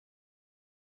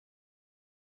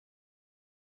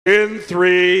In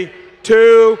 3,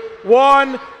 2,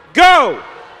 1, go!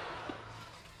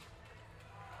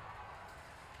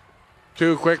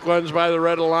 Two quick ones by the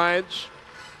Red Alliance.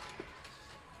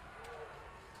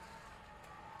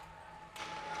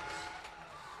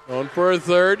 Going for a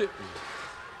third.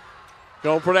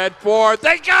 Going for that fourth.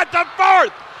 They got the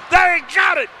fourth! They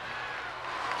got it!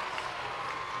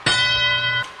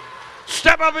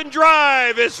 Step up and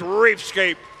drive. It's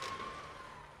Reefscape.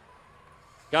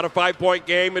 Got a 5-point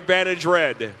game, advantage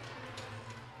Red.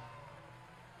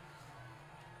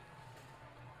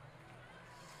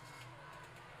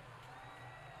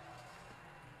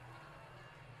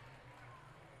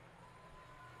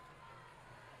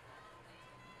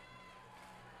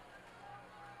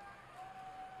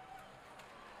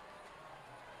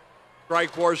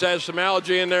 Strike Force has some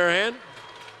algae in their hand.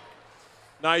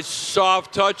 Nice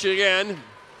soft touch again.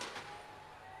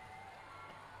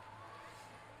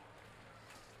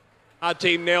 Hot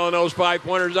team nailing those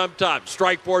 5-pointers up top.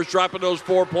 Strike Force dropping those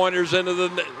 4-pointers into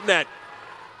the net.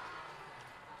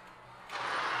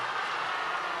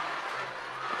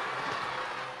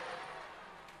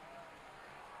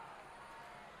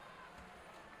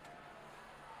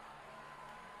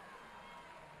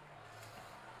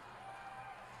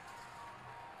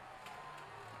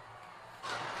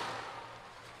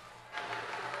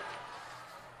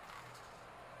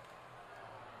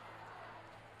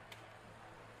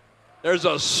 There's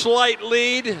a slight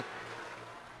lead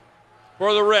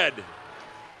for the Red.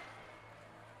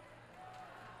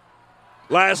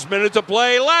 Last minute to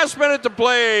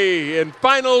play in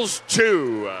Finals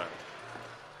 2.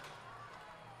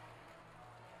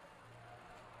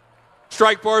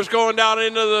 Strike Force going down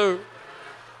into the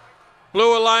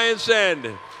Blue Alliance end.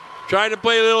 Trying to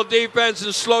play a little defense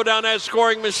and slow down that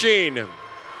scoring machine.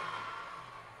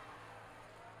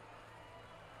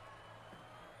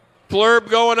 Flurb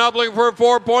going up looking for a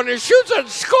 4-pointer, shoots and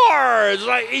scores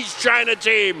like East China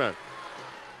team.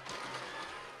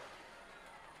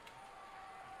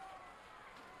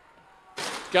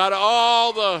 Got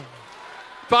all the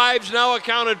fives now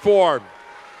accounted for.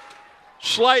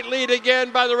 Slight lead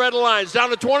again by the Red Alliance. Down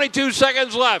to 22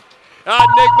 seconds left.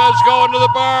 Enigma's going to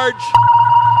the barge.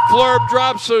 Flurb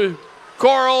drops the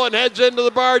coral and heads into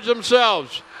the barge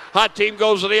themselves. Hot team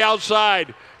goes to the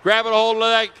outside, grabbing a hold of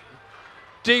that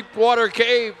deep water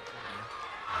cave.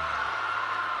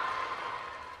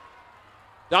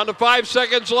 Down to 5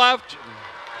 seconds left.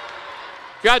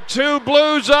 Got 2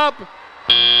 blues up,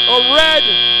 a red.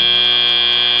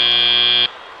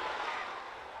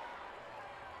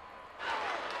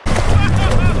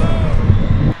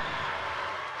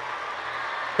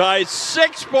 By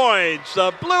 6 points,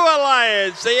 the Blue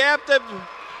Alliance, the Active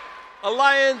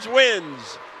Alliance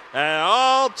wins. And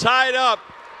all tied up.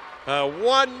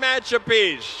 1 match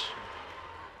apiece.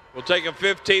 We'll take a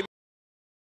 15.